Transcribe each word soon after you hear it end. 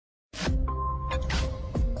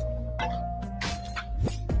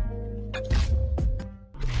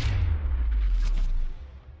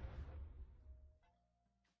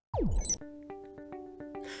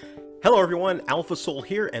Hello everyone, Alpha Soul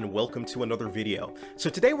here, and welcome to another video. So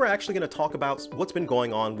today we're actually going to talk about what's been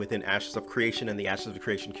going on within Ashes of Creation and the Ashes of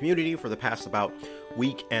Creation community for the past about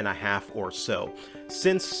week and a half or so.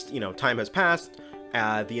 Since, time has passed,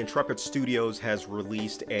 the Intrepid Studios has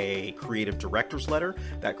released a creative director's letter.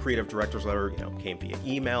 That creative director's letter, came via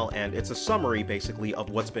email, and it's a summary basically of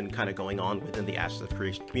what's been kind of going on within the Ashes of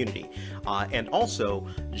Creation community. And also,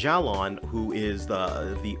 Jahlon, who is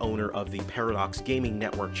the owner of the Paradox Gaming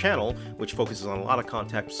Network channel, which focuses on a lot of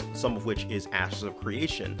content, some of which is Ashes of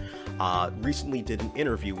Creation, recently did an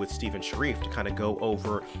interview with Stephen Sharif to kind of go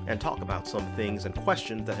over and talk about some things and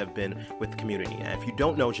questions that have been with the community. And if you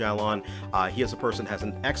don't know Jahlon, he is a person has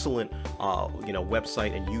an excellent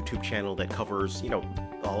website and YouTube channel that covers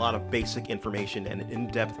a lot of basic information and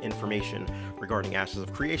in-depth information regarding Ashes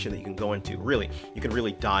of Creation that you can go into. You can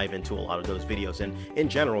really dive into a lot of those videos, and in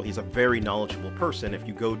general he's a very knowledgeable person. If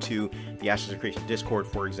you go to the Ashes of Creation Discord,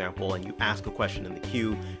 for example, and you ask a question in the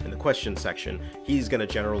queue in the question section, he's going to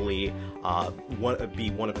generally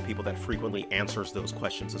be one of the people that frequently answers those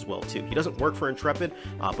questions as well too. He doesn't work for Intrepid,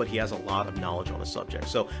 but he has a lot of knowledge on the subject,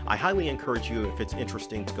 so I highly encourage you, if it's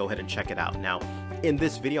interesting, to go ahead and check it out. Now, in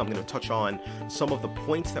this video, I'm going to touch on some of the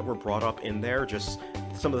points that were brought up in there, just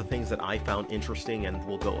some of the things that I found interesting, and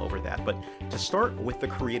we'll go over that. But to start with the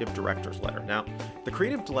creative director's letter. Now, the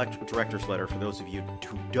creative director's letter, for those of you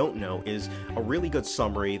who don't know, is a really good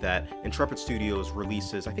summary that Intrepid Studios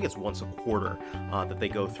releases. I think it's once a quarter that they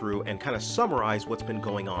go through and kind of summarize what's been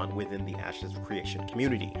going on within the Ashes of Creation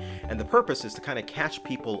community. And the purpose is to kind of catch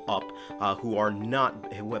people up who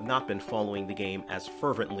have not been following the game as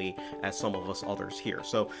fervently as some of us others here.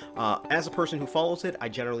 So as a person who follows it, I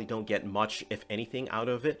generally don't get much, if anything, out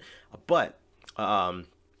of it, but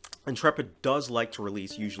Intrepid does like to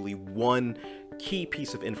release usually one key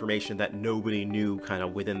piece of information that nobody knew kind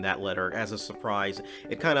of within that letter as a surprise.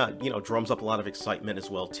 It kind of drums up a lot of excitement as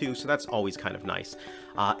well too, so that's always kind of nice.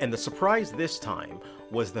 And the surprise this time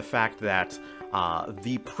was the fact that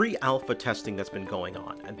the pre-alpha testing that's been going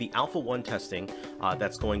on, and the alpha 1 testing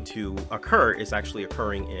that's going to occur is actually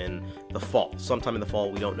occurring in the fall, sometime in the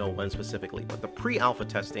fall. We don't know when specifically, but the pre-alpha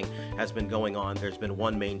testing has been going on. There's been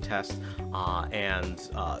one main test, and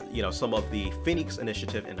some of the Phoenix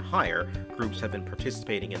Initiative and higher groups have been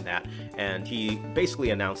participating in that, and he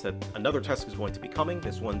basically announced that another test is going to be coming.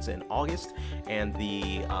 This one's in August, and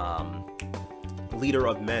the Leader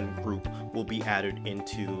of Men group will be added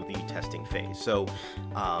into the testing phase. So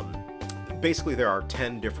basically there are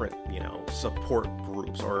 10 different support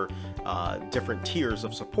groups, or different tiers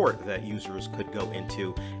of support that users could go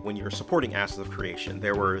into when you're supporting Ashes of Creation.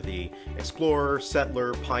 There were the Explorer,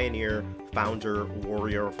 Settler, Pioneer, Founder,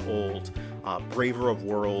 Warrior of Old, Braver of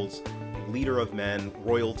Worlds, Leader of Men,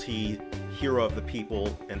 Royalty, Hero of the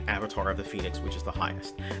People, and Avatar of the Phoenix, which is the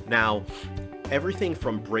highest. Now, everything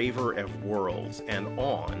from Braver of Worlds and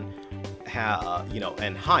on,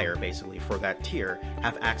 and higher basically for that tier,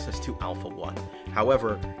 have access to Alpha 1.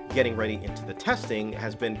 However, getting ready into the testing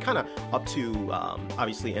has been kind of up to,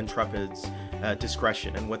 obviously, Intrepid's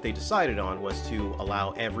discretion, and what they decided on was to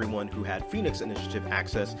allow everyone who had Phoenix Initiative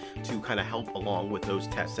access to kind of help along with those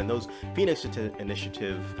tests. And those Phoenix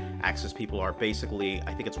Initiative access people are basically,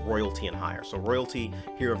 I think it's Royalty and higher. So Royalty,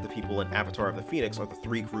 Hero of the People, and Avatar of the Phoenix are the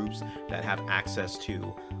three groups that have access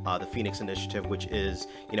to the Phoenix Initiative, which is,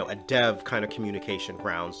 a dev kind of communication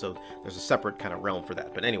ground. So there's a separate kind of realm for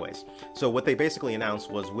that. But anyways, so what they basically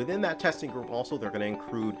announced was within that testing group also, they're going to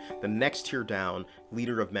include the next tier down,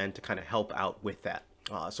 Leader of Men, to kind of help out with that.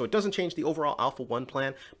 So it doesn't change the overall Alpha 1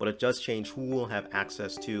 plan, but it does change who will have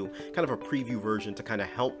access to kind of a preview version to kind of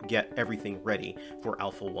help get everything ready for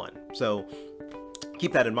Alpha 1. So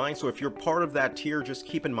keep that in mind. So if you're part of that tier, just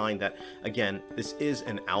keep in mind that, again, this is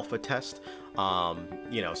an alpha test.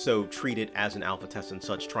 So treat it as an alpha test and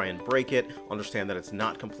such. Try and break it. Understand that it's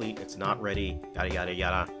not complete, it's not ready, yada, yada,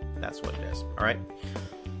 yada. That's what it is. All right.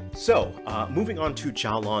 So, moving on to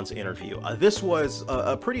Jahlon's interview. This was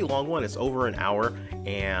a pretty long one. It's over an hour,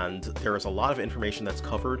 and there is a lot of information that's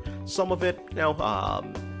covered. Some of it,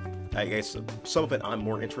 I guess some of it I'm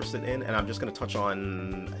more interested in, and I'm just going to touch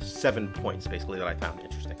on 7 points, basically, that I found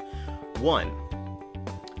interesting.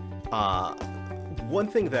 One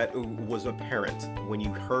thing that was apparent when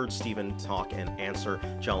you heard Stephen talk and answer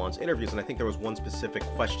Jahlon's interviews, and I think there was one specific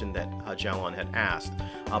question that Jahlon had asked,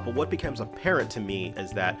 but what becomes apparent to me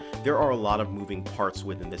is that there are a lot of moving parts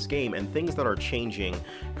within this game, and things that are changing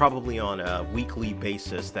probably on a weekly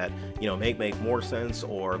basis that, may make more sense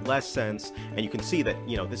or less sense, and you can see that,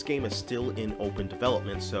 this game is still in open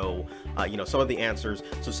development, so, some of the answers,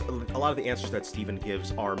 a lot of the answers that Stephen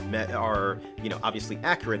gives are obviously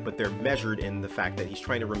accurate, but they're measured in the fact that he's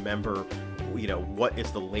trying to remember, what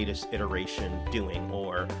is the latest iteration doing,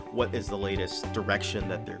 or what is the latest direction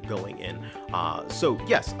that they're going in. So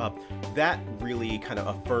yes, that really kind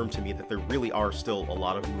of affirmed to me that there really are still a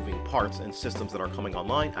lot of moving parts and systems that are coming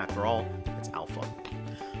online. After all, it's alpha.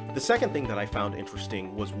 The second thing that I found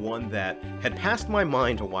interesting was one that had passed my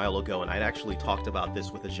mind a while ago, and I'd actually talked about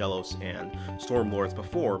this with the Jahlon and Stormlords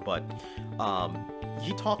before, but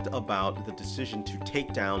he talked about the decision to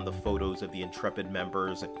take down the photos of the Intrepid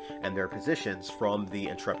members and their positions from the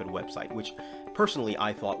Intrepid website, which personally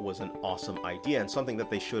I thought was an awesome idea and something that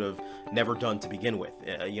they should have never done to begin with,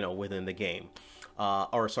 within the game.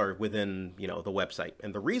 Within, the website.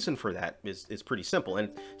 And the reason for that is pretty simple, and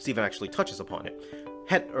Steven actually touches upon it.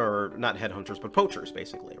 Not headhunters, but poachers,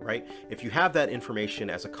 basically, right? If you have that information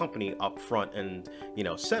as a company up front and,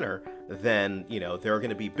 center, then, there are going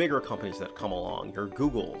to be bigger companies that come along, your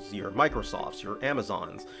Googles, your Microsofts, your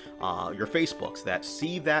Amazons, your Facebooks, that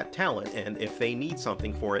see that talent, and if they need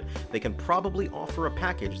something for it, they can probably offer a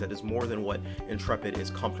package that is more than what Intrepid is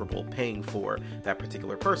comfortable paying for that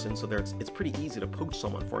particular person, so it's pretty easy to poach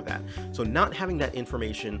someone for that. So not having that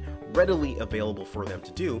information readily available for them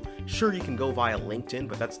to do, sure, you can go via LinkedIn,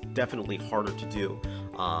 but that's definitely harder to do,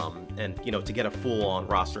 and to get a full-on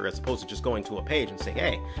roster as opposed to just going to a page and saying,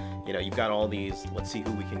 hey, you've got all these, let's see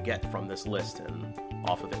who we can get from this list and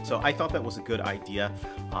off of it. So I thought that was a good idea,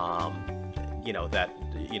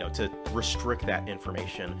 to restrict that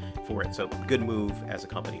information for it. So good move as a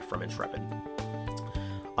company from Intrepid.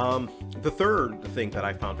 The third thing that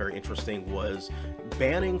I found very interesting was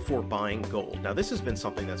banning for buying gold. Now, this has been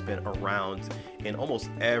something that's been around in almost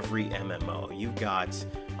every MMO. You've got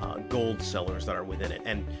gold sellers that are within it,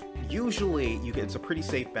 and usually it's a pretty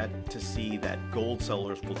safe bet to see that gold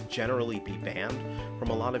sellers will generally be banned from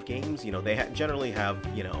a lot of games. They generally have,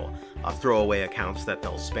 throwaway accounts that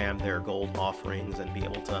they'll spam their gold offerings and be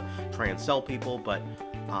able to try and sell people, but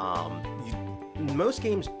most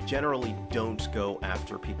games generally don't go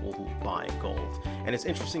after people who buy gold, and it's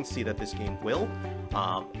interesting to see that this game will.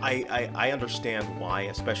 I understand why,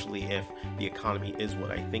 especially if the economy is what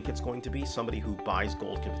I think it's going to be. Somebody who buys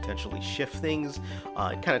gold can potentially shift things.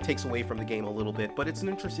 It kind of takes away from the game a little bit, but it's an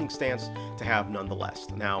interesting stance to have nonetheless.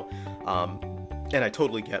 Now, and I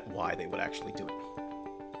totally get why they would actually do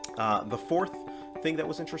it. The fourth thing that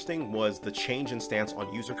was interesting was the change in stance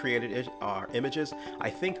on user-created images.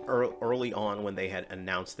 I think early on when they had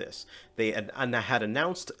announced this, they had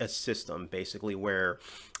announced a system basically where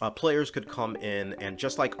players could come in and,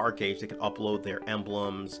 just like ArcAge, they could upload their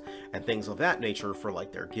emblems and things of that nature for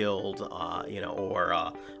like their guild, or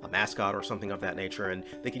a mascot or something of that nature, and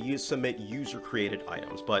they could submit user-created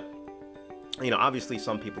items. But obviously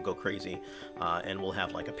some people go crazy and will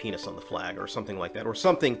have like a penis on the flag or something like that, or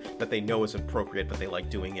something that they know is appropriate, but they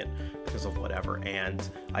like doing it because of whatever. And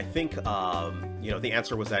I think, the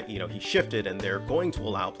answer was that, he shifted and they're going to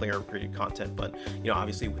allow player-created content, but,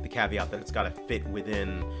 obviously with the caveat that it's got to fit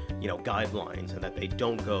within, guidelines, and that they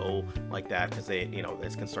don't go like that because they,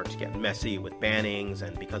 this can start to get messy with bannings,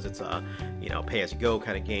 and because it's a, pay-as-you-go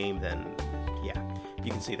kind of game, then, yeah. You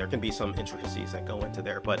can see there can be some intricacies that go into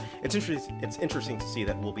there, but it's interesting to see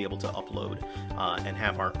that we'll be able to upload and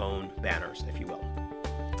have our own banners, if you will.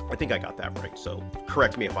 I think I got that right, so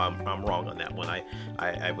correct me if I'm wrong on that one.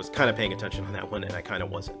 I was kind of paying attention on that one, and I kind of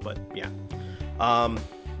wasn't, but yeah.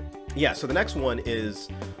 So the next one is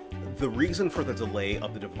the reason for the delay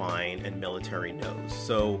of the Divine and Military nodes.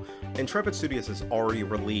 So Intrepid Studios has already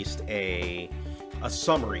released a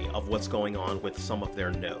summary of what's going on with some of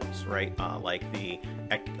their nodes, right? Like the,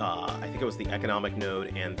 I think it was the economic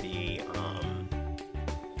node and the,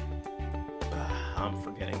 I'm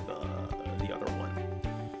forgetting the other one.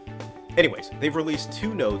 Anyways, they've released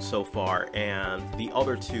 2 nodes so far, and the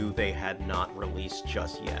other 2 they had not released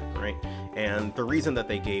just yet, right? And the reason that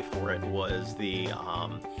they gave for it was the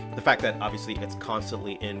fact that obviously it's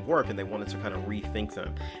constantly in work, and they wanted to kind of rethink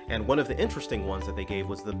them. And one of the interesting ones that they gave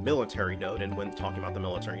was the military node, and when talking about the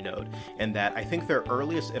military node, and that I think their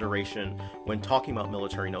earliest iteration when talking about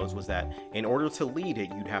military nodes was that in order to lead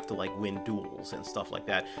it, you'd have to like win duels and stuff like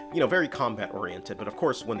that. Very combat oriented, but of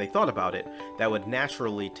course when they thought about it, that would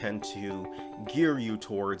naturally tend to gear you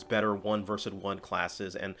towards better 1 versus 1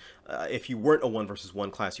 classes, and if you weren't a 1 versus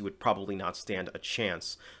 1 class, you would probably not stand a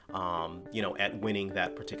chance, at winning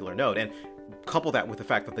that particular node. And couple that with the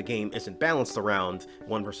fact that the game isn't balanced around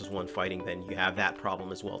 1 versus 1 fighting, then you have that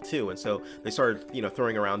problem as well too. And so they started,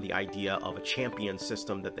 throwing around the idea of a champion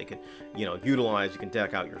system that they could, utilize. You can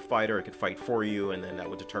deck out your fighter, it could fight for you, and then that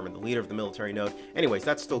would determine the leader of the military node. Anyways,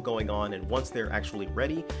 that's still going on, and once they're actually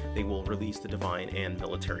ready, they will release the Divine and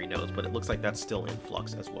Military nodes, details, but it looks like that's still in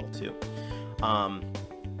flux as well too.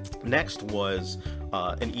 Next was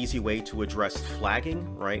an easy way to address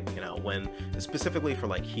flagging, right? You know, when specifically for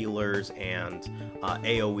like healers and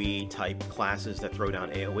AoE type classes that throw down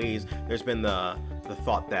AoEs, there's been the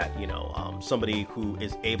thought that, you know, somebody who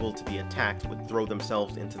is able to be attacked would throw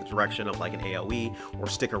themselves into the direction of like an AoE or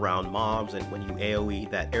stick around mobs, and when you AoE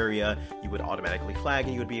that area, you would automatically flag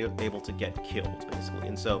and you would be able to get killed, basically.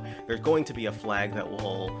 And so there's going to be a flag that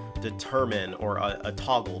will determine, or a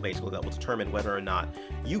toggle basically, that will determine whether or not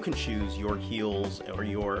you can choose your heals or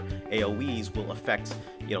your AoEs will affect,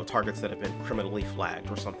 you know, targets that have been criminally flagged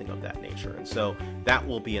or something of that nature. And so that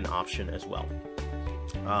will be an option as well.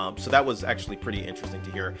 So that was actually pretty interesting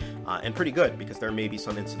to hear, and pretty good, because there may be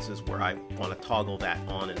some instances where I want to toggle that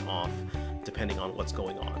on and off depending on what's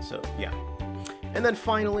going on. So yeah. And then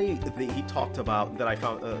finally, he talked about, that I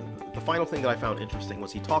found, the final thing that I found interesting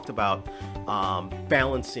was he talked about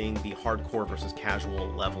balancing the hardcore versus casual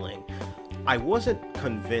leveling. I wasn't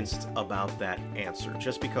convinced about that answer,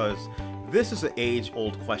 just because this is an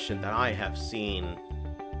age-old question that I have seen,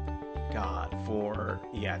 God, for,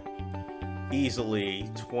 yeah, easily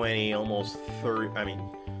 20, almost 30, I mean,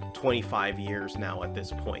 25 years now at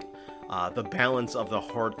this point. The balance of the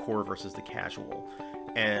hardcore versus the casual.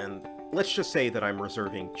 And let's just say that I'm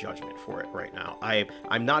reserving judgment for it right now.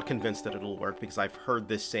 I'm not convinced that it'll work, because I've heard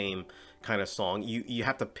this same kind of song. You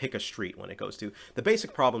have to pick a street when it goes to. The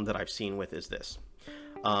basic problem that I've seen with is this.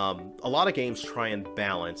 A lot of games try and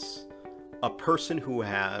balance a person who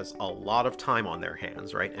has a lot of time on their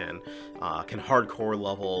hands, right, and can hardcore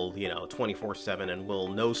level, you know, 24/7 and will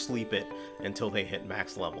no sleep it until they hit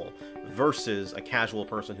max level, versus a casual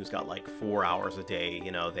person who's got like 4 hours a day. You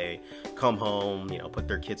know, they come home, you know, put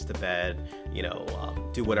their kids to bed, you know,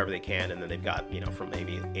 do whatever they can, and then they've got, you know, from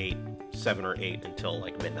maybe 7 or 8 until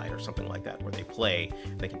like midnight or something like that, where they play.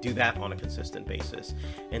 They can do that on a consistent basis.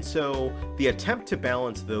 And so the attempt to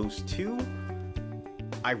balance those two,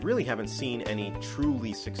 I really haven't seen any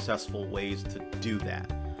truly successful ways to do that.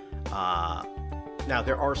 Now,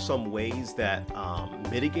 there are some ways that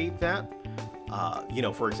mitigate that. You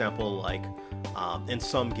know, for example, like in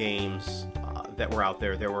some games that were out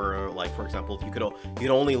there, there were, like, for example, you could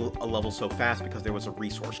only level so fast because there was a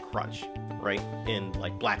resource crunch, right? In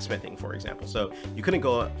like blacksmithing, for example. So you couldn't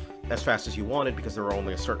go as fast as you wanted because there were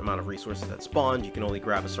only a certain amount of resources that spawned. You can only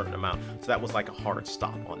grab a certain amount. So that was like a hard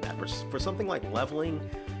stop on that. For something like leveling,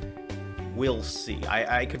 we'll see.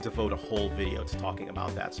 I could devote a whole video to talking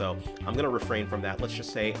about that. So I'm going to refrain from that. Let's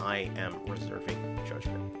just say I am reserving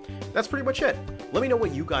judgment. That's pretty much it. Let me know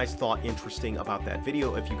what you guys thought interesting about that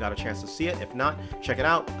video if you got a chance to see it. If not, check it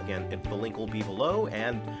out. Again, the link will be below,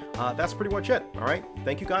 and that's pretty much it. All right.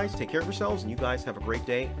 Thank you guys. Take care of yourselves, and you guys have a great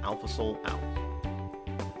day. Alpha Soul out.